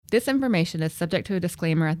This information is subject to a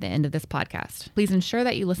disclaimer at the end of this podcast. Please ensure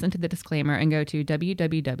that you listen to the disclaimer and go to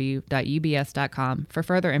www.ubs.com for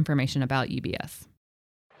further information about UBS.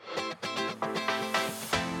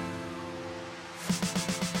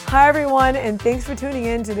 Hi, everyone, and thanks for tuning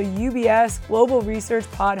in to the UBS Global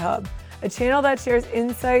Research Pod Hub, a channel that shares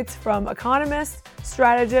insights from economists,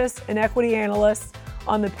 strategists, and equity analysts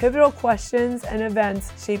on the pivotal questions and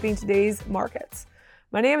events shaping today's markets.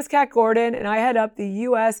 My name is Kat Gordon, and I head up the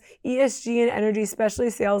U.S. ESG and Energy Specialty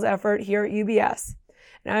Sales effort here at UBS.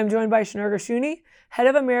 And I'm joined by Shneur Gershuni, head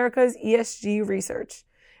of America's ESG research.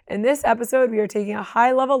 In this episode, we are taking a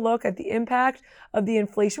high-level look at the impact of the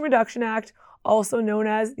Inflation Reduction Act, also known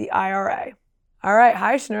as the IRA. All right,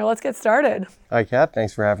 hi Shneur, let's get started. Hi Kat,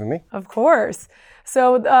 thanks for having me. Of course.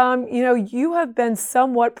 So, you have been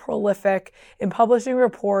somewhat prolific in publishing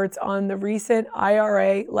reports on the recent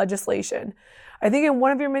IRA legislation. I think in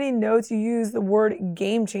one of your many notes, you use the word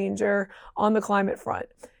game changer on the climate front.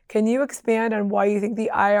 Can you expand on why you think the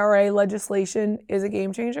IRA legislation is a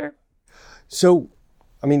game changer? So,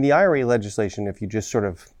 the IRA legislation, if you just sort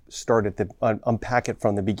of start at unpack it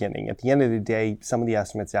from the beginning, at the end of the day, some of the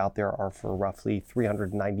estimates out there are for roughly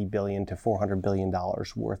 $390 billion to $400 billion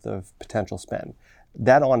worth of potential spend.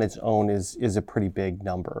 That on its own is a pretty big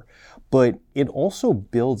number. But it also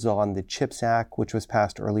builds on the CHIPS Act, which was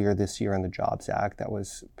passed earlier this year, and the Jobs Act that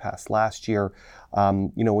was passed last year.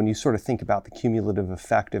 When you sort of think about the cumulative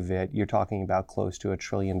effect of it, you're talking about close to $1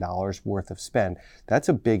 trillion worth of spend. That's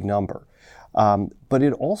a big number. But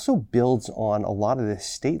it also builds on a lot of the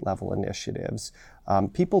state level initiatives.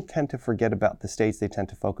 People tend to forget about the states. They tend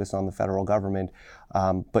to focus on the federal government.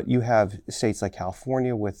 But you have states like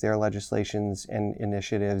California with their legislations and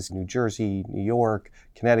initiatives, New Jersey, New York,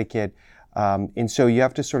 Connecticut. And so you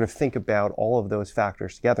have to sort of think about all of those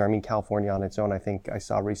factors together. California on its own, I think I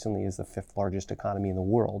saw recently, is the 5th largest economy in the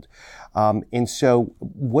world. And so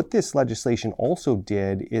what this legislation also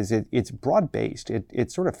did is it's broad-based. It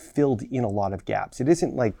sort of filled in a lot of gaps. It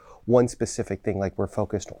isn't like one specific thing, like we're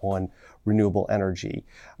focused on renewable energy.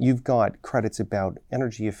 You've got credits about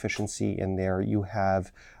energy efficiency in there. You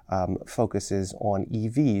have focuses on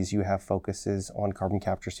EVs, you have focuses on carbon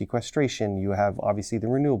capture sequestration, you have obviously the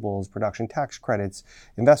renewables, production tax credits,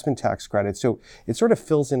 investment tax credits. So it sort of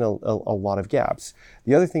fills in a lot of gaps.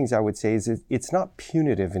 The other things I would say is it's not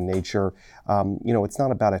punitive in nature. It's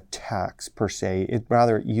not about a tax per se. It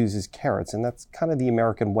rather uses carrots, and that's kind of the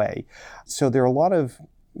American way. So there are a lot of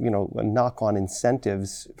knock-on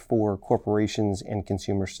incentives for corporations and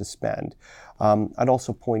consumers to spend. I'd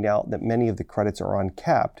also point out that many of the credits are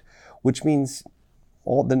uncapped, which means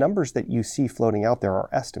all the numbers that you see floating out there are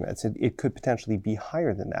estimates. It could potentially be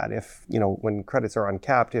higher than that. If, when credits are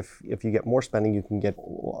uncapped, if you get more spending, you can get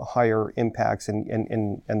higher impacts and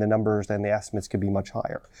the numbers and the estimates could be much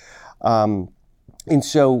higher. And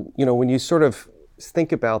so, when you sort of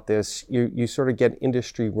think about this, you sort of get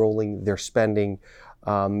industry rolling their spending.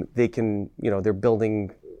 They can, they're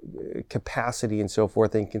building capacity and so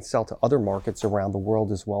forth, and can sell to other markets around the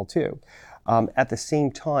world as well too. At the same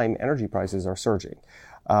time, energy prices are surging,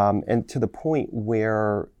 and to the point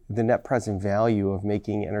where the net present value of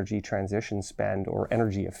making energy transition spend or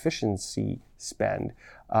energy efficiency spend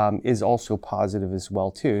is also positive as well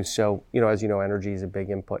too. So, as you know, energy is a big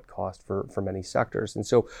input cost for many sectors. And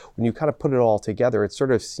so when you kind of put it all together, it sort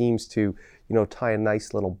of seems to, tie a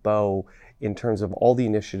nice little bow in terms of all the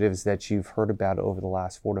initiatives that you've heard about over the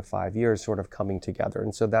last 4 to 5 years sort of coming together.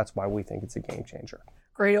 And so that's why we think it's a game changer.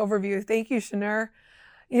 Great overview. Thank you, Shneur.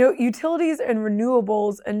 Utilities and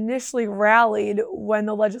renewables initially rallied when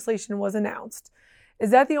the legislation was announced. Is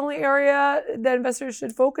that the only area that investors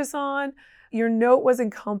should focus on? Your note was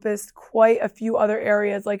encompassed quite a few other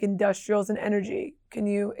areas like industrials and energy. Can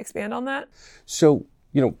you expand on that? So,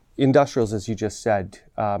 industrials, as you just said,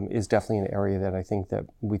 is definitely an area that I think that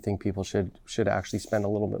we think people should actually spend a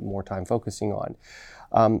little bit more time focusing on.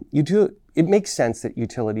 It makes sense that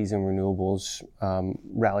utilities and renewables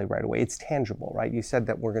rally right away. It's tangible, right? You said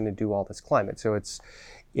that we're going to do all this climate, so it's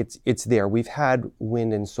there. We've had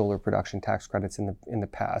wind and solar production tax credits in the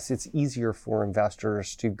past. It's easier for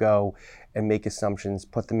investors to go and make assumptions,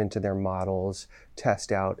 put them into their models,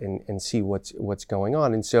 test out and see what's going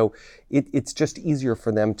on. And so it's just easier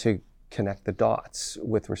for them to connect the dots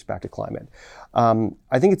with respect to climate.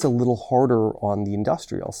 I think it's a little harder on the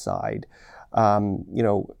industrial side. When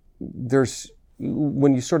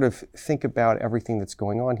you sort of think about everything that's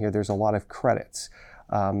going on here, there's a lot of credits.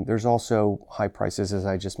 There's also high prices, as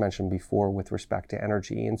I just mentioned before, with respect to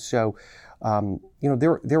energy. And so,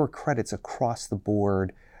 there are credits across the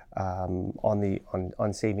board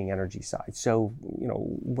on saving energy side. So,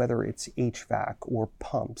 whether it's HVAC or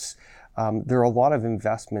pumps, there are a lot of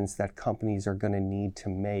investments that companies are going to need to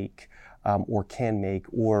make or can make,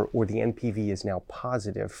 or the NPV is now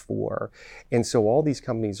positive for. And so all these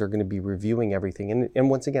companies are going to be reviewing everything. And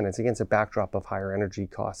once again, it's against a backdrop of higher energy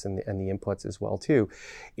costs and the inputs as well too.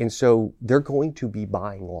 And so they're going to be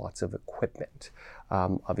buying lots of equipment.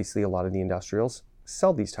 Obviously, a lot of the industrials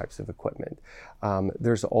sell these types of equipment.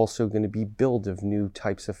 There's also going to be build of new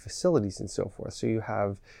types of facilities and so forth. So you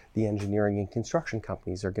have the engineering and construction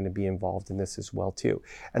companies are going to be involved in this as well too.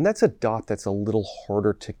 And that's a dot that's a little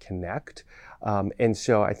harder to connect. And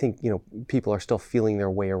so I think, people are still feeling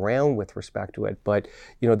their way around with respect to it. But,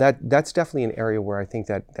 that's definitely an area where I think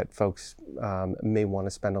that folks may want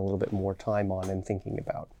to spend a little bit more time on and thinking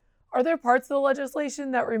about. Are there parts of the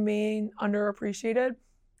legislation that remain underappreciated?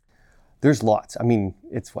 There's lots. I mean,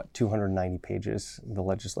 it's 290 pages, the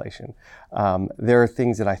legislation. There are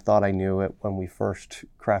things that I thought I knew when we first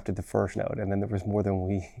crafted the first note, and then there was more than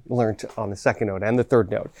we learned on the second note and the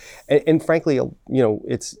third note. And frankly,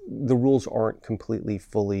 the rules aren't completely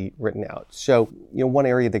fully written out. So, one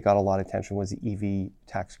area that got a lot of attention was the EV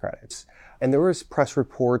tax credits. And there was press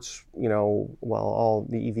reports, all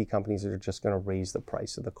the EV companies are just going to raise the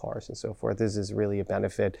price of the cars and so forth. This is really a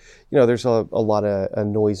benefit. There's a lot of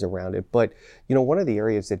noise around it. But, one of the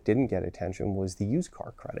areas that didn't get attention was the used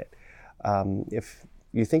car credit. If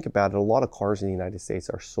you think about it, a lot of cars in the United States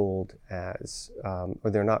are sold as, or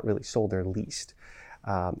they're not really sold, they're leased.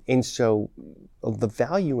 And so the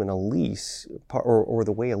value in a lease, or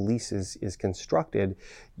the way a lease is constructed,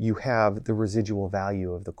 you have the residual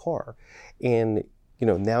value of the car. And,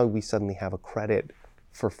 now we suddenly have a credit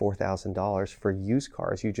for $4,000 for used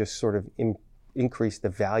cars. You just sort of increase the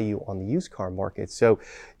value on the used car market. So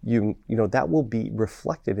that will be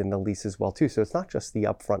reflected in the lease as well too. So it's not just the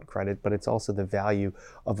upfront credit, but it's also the value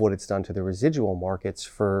of what it's done to the residual markets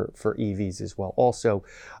for EVs as well. Also,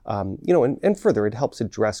 and further, it helps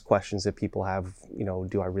address questions that people have,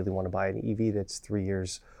 do I really want to buy an EV that's 3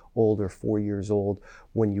 years old or 4 years old,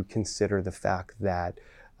 when you consider the fact that,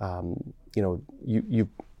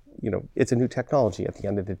 it's a new technology at the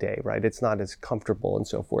end of the day, right? It's not as comfortable and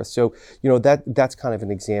so forth. So, that's kind of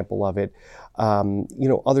an example of it.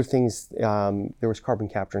 Other things, there was carbon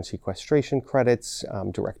capture and sequestration credits,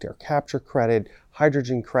 direct air capture credit,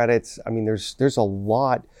 hydrogen credits. I mean, there's a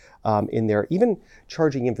lot in there. Even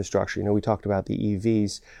charging infrastructure, we talked about the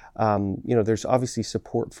EVs. There's obviously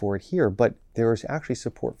support for it here, but there's actually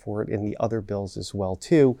support for it in the other bills as well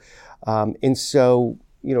too. And so,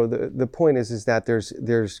 the point is that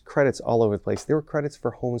there's credits all over the place. There were credits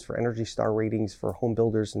for homes, for Energy Star ratings, for home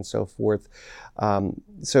builders and so forth.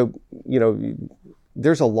 So,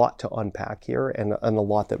 there's a lot to unpack here and a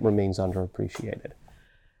lot that remains underappreciated.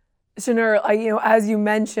 Shneur, as you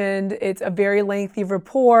mentioned, it's a very lengthy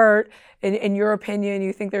report. In your opinion,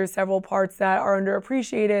 you think there's several parts that are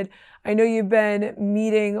underappreciated. I know you've been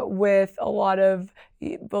meeting with a lot of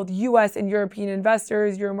both U.S. and European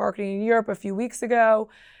investors. You were marketing in Europe a few weeks ago.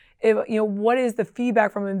 What is the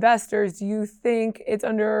feedback from investors? Do you think it's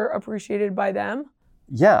underappreciated by them?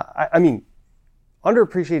 Yeah, I mean,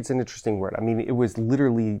 underappreciated is an interesting word. I mean, it was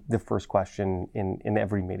literally the first question in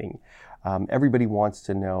every meeting. Everybody wants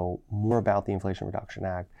to know more about the Inflation Reduction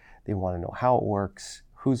Act. They want to know how it works,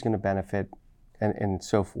 who's going to benefit, and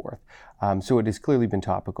so forth. So it has clearly been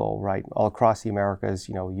topical, right? All across the Americas,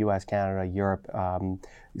 US, Canada, Europe,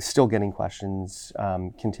 still getting questions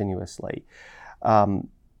continuously.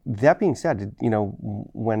 That being said,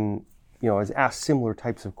 when I was asked similar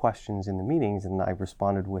types of questions in the meetings and I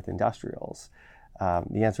responded with industrials,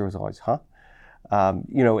 the answer was always, huh?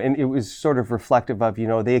 And it was sort of reflective of,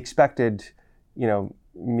 they expected,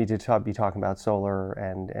 me to be talking about solar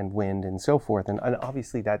and wind and so forth. And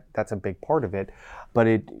obviously that's a big part of it, but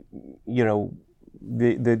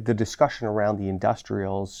the discussion around the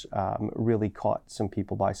industrials really caught some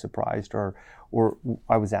people by surprise, or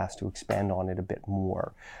I was asked to expand on it a bit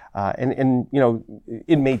more. And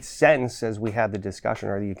it made sense as we had the discussion,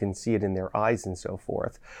 or you can see it in their eyes and so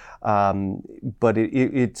forth. But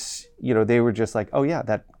it's, they were just like, oh yeah,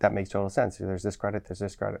 that makes total sense. There's this credit,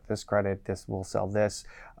 this will sell this.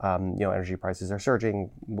 Energy prices are surging.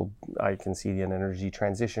 I can see an energy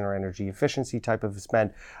transition or energy efficiency type of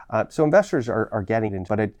spend. So investors are getting it,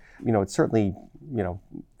 but it's certainly,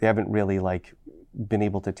 they haven't really been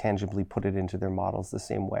able to tangibly put it into their models the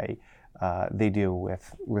same way they do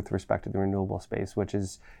with respect to the renewable space, which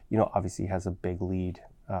is, obviously has a big lead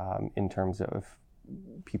in terms of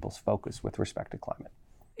people's focus with respect to climate.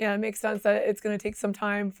 Yeah, it makes sense that it's going to take some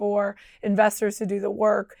time for investors to do the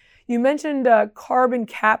work. You mentioned carbon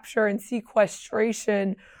capture and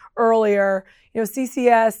sequestration earlier.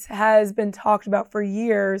 CCS has been talked about for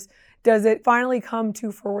years. Does it finally come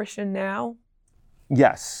to fruition now?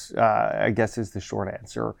 Yes, I guess is the short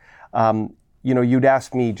answer. You'd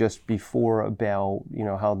asked me just before about,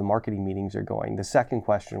 how the marketing meetings are going. The second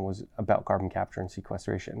question was about carbon capture and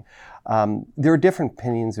sequestration. There are different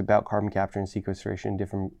opinions about carbon capture and sequestration in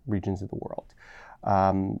different regions of the world.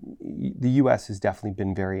 The U.S. has definitely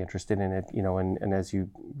been very interested in it, and as you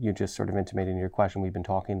just sort of intimated in your question, we've been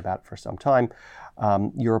talking about it for some time.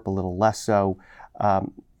 Europe a little less so.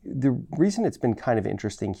 The reason it's been kind of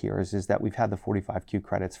interesting here is that we've had the 45Q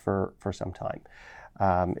credits for some time.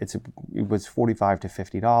 It was $45 to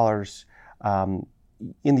 $50.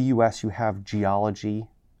 In the U.S., you have geology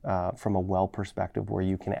from a well perspective where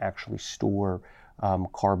you can actually store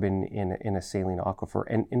carbon in a saline aquifer.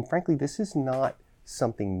 And frankly, this is not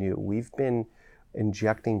something new. We've been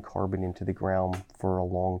injecting carbon into the ground for a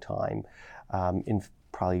long time, in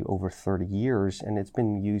probably over 30 years, and it's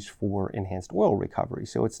been used for enhanced oil recovery.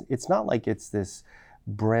 So it's not like it's this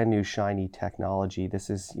brand new shiny technology. This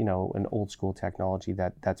is, an old school technology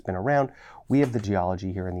that's been around. We have the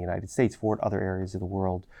geology here in the United States for it. Other areas of the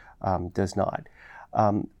world does not.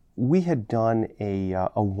 We had done a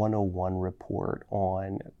 101 report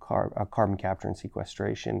on carbon capture and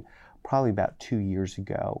sequestration probably about 2 years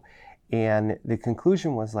ago. And the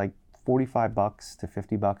conclusion was like $45 to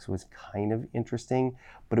 $50 was kind of interesting,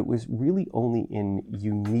 but it was really only in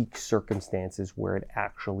unique circumstances where it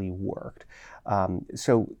actually worked.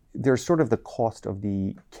 So there's sort of the cost of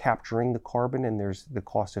the capturing the carbon, and there's the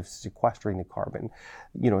cost of sequestering the carbon.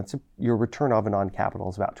 Your return of and on capital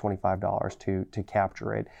is about $25 to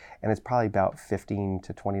capture it, and it's probably about $15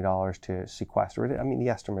 to $20 to sequester it. I mean, the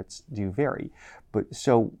estimates do vary, but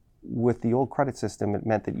so with the old credit system, it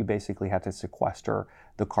meant that you basically had to sequester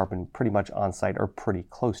the carbon pretty much on site or pretty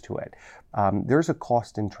close to it. There's a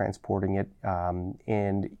cost in transporting it,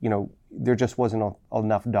 and there just wasn't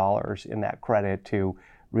enough dollars in that credit to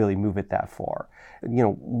really move it that far.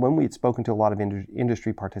 When we had spoken to a lot of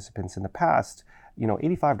industry participants in the past,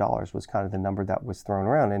 $85 was kind of the number that was thrown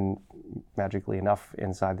around, and magically enough,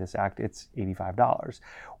 inside this act, it's $85.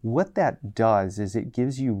 What that does is it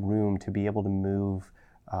gives you room to be able to move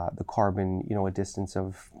the carbon, a distance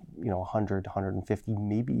of, 100 to 150,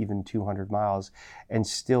 maybe even 200 miles, and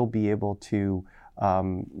still be able to,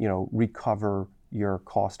 recover your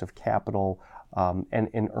cost of capital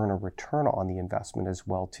and earn a return on the investment as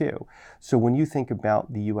well too. So when you think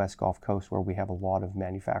about the U.S. Gulf Coast, where we have a lot of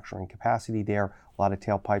manufacturing capacity there, a lot of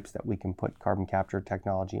tailpipes that we can put carbon capture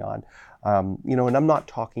technology on, and I'm not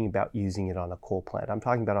talking about using it on a coal plant. I'm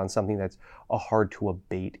talking about on something that's a hard to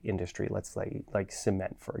abate industry. Let's say like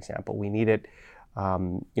cement, for example. We need it,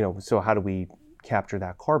 so how do we capture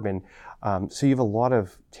that carbon? So you have a lot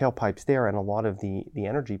of tailpipes there, and a lot of the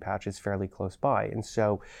energy patch is fairly close by. And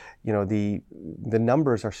so, the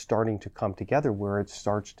numbers are starting to come together where it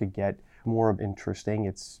starts to get more interesting.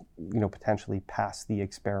 It's, potentially past the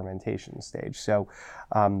experimentation stage. So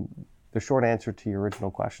the short answer to your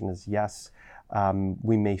original question is yes.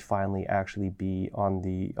 We may finally actually be on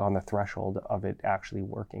the threshold of it actually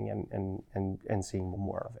working and seeing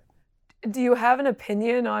more of it. Do you have an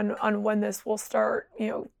opinion on when this will start,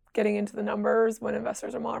 getting into the numbers, when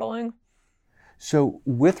investors are modeling? So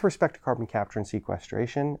with respect to carbon capture and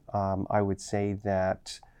sequestration, I would say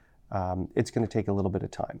that it's going to take a little bit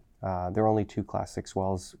of time. There are only 2 Class 6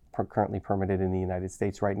 wells currently permitted in the United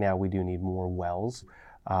States right now. We do need more wells.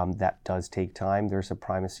 That does take time. There's a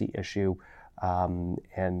primacy issue, and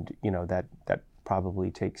that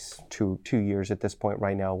probably takes two years at this point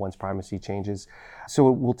right now once primacy changes. So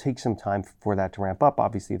it will take some time for that to ramp up.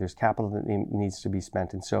 Obviously, there's capital that needs to be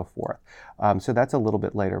spent and so forth. So that's a little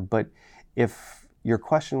bit later. But if your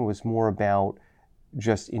question was more about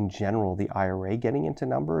just in general the IRA getting into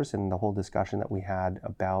numbers and the whole discussion that we had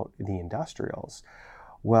about the industrials,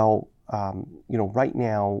 well, right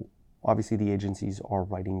now, obviously the agencies are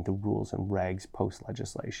writing the rules and regs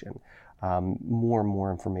post-legislation. More and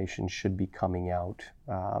more information should be coming out,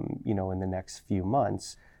 in the next few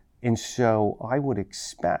months. And so I would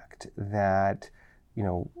expect that,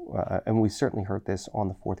 and we certainly heard this on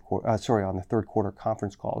the third quarter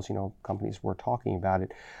conference calls, companies were talking about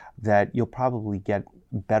it, that you'll probably get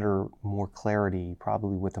more clarity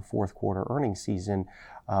probably with the fourth quarter earnings season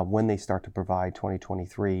when they start to provide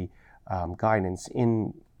 2023 guidance.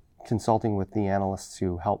 In consulting with the analysts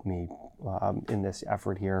who helped me in this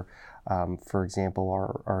effort here, for example,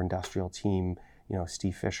 our industrial team,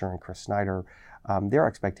 Steve Fisher and Chris Snyder, their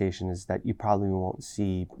expectation is that you probably won't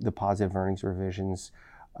see the positive earnings revisions,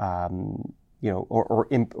 or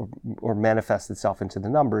manifest itself into the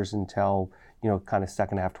numbers until, kind of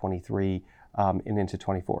second half 23 and into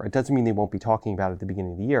 24. It doesn't mean they won't be talking about it at the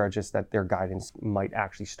beginning of the year, just that their guidance might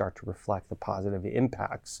actually start to reflect the positive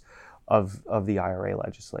impacts of the IRA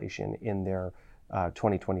legislation in their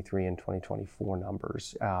 2023 and 2024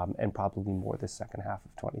 numbers, and probably more the second half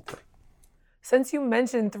of 23. Since you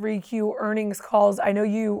mentioned 3Q earnings calls, I know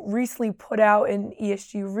you recently put out an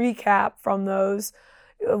ESG recap from those.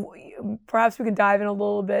 Perhaps we can dive in a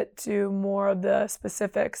little bit to more of the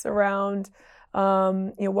specifics around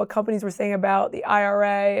what companies were saying about the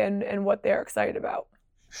IRA and what they're excited about.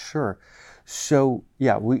 Sure. So,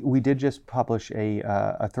 yeah, we did just publish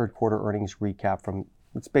a third quarter earnings recap from,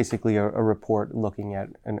 it's basically a report looking at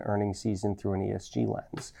an earnings season through an ESG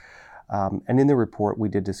lens. And in the report, we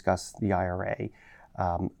did discuss the IRA.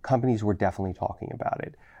 Companies were definitely talking about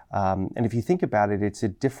it. And if you think about it, it's a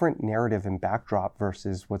different narrative and backdrop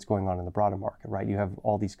versus what's going on in the broader market, right? You have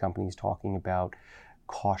all these companies talking about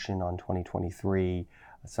caution on 2023.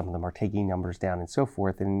 Some of them are taking numbers down and so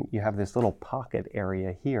forth. And you have this little pocket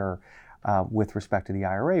area here with respect to the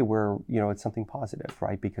IRA where, it's something positive,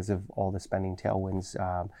 right? Because of all the spending tailwinds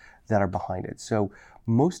that are behind it. So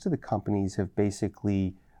most of the companies have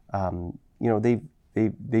basically, they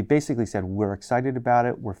basically said, we're excited about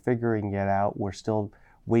it. We're figuring it out. We're still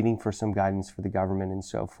waiting for some guidance for the government and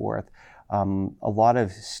so forth. A lot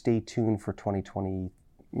of stay tuned for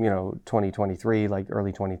 2023, like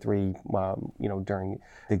early 23, during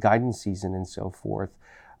the guidance season and so forth.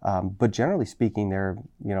 But generally speaking,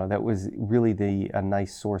 that was really a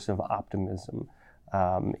nice source of optimism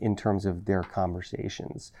in terms of their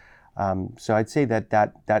conversations. So I'd say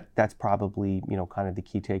that's probably, kind of the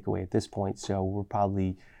key takeaway at this point. So we're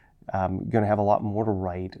probably going to have a lot more to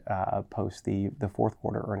write post the fourth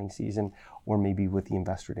quarter earnings season, or maybe with the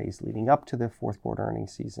investor days leading up to the fourth quarter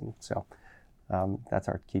earnings season. So that's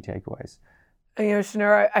our key takeaways.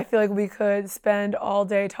 Shneur, I feel like we could spend all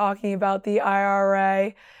day talking about the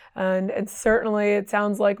IRA, and certainly it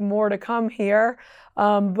sounds like more to come here.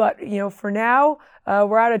 But for now,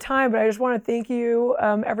 we're out of time. But I just want to thank you,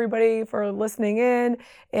 everybody, for listening in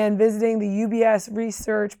and visiting the UBS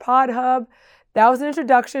Research Pod Hub. That was an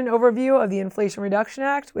introduction overview of the Inflation Reduction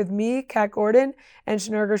Act with me, Kat Gordon, and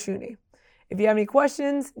Shneur Gershuni. If you have any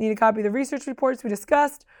questions, need a copy of the research reports we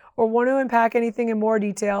discussed, or want to unpack anything in more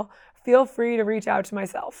detail, feel free to reach out to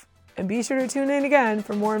myself. And be sure to tune in again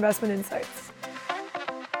for more investment insights.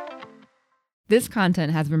 This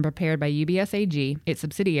content has been prepared by UBS AG, its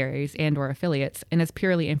subsidiaries and/or affiliates, and is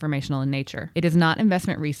purely informational in nature. It is not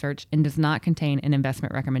investment research and does not contain an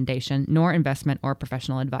investment recommendation, nor investment or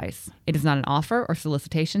professional advice. It is not an offer or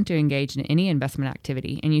solicitation to engage in any investment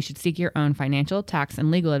activity, and you should seek your own financial, tax,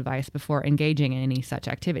 and legal advice before engaging in any such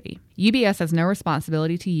activity. UBS has no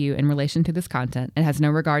responsibility to you in relation to this content and has no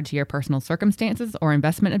regard to your personal circumstances or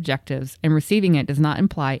investment objectives, and receiving it does not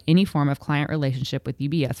imply any form of client relationship with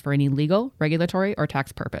UBS for any legal, regulatory, or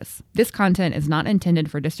tax purpose. This content is not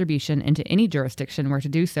intended for distribution into any jurisdiction where to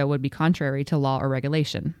do so would be contrary to law or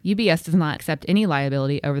regulation. UBS does not accept any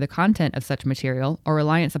liability over the content of such material or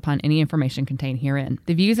reliance upon any information contained herein.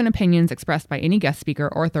 The views and opinions expressed by any guest speaker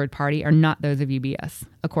or third party are not those of UBS.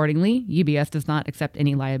 Accordingly, UBS does not accept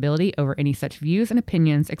any liability over any such views and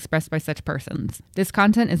opinions expressed by such persons. This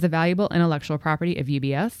content is the valuable intellectual property of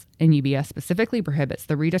UBS, and UBS specifically prohibits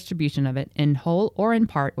the redistribution of it in whole or in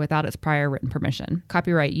part without its prior written permission.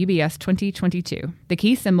 Copyright UBS 2022. The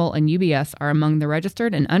key symbol and UBS are among the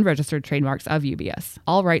registered and unregistered trademarks of UBS.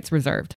 All rights reserved.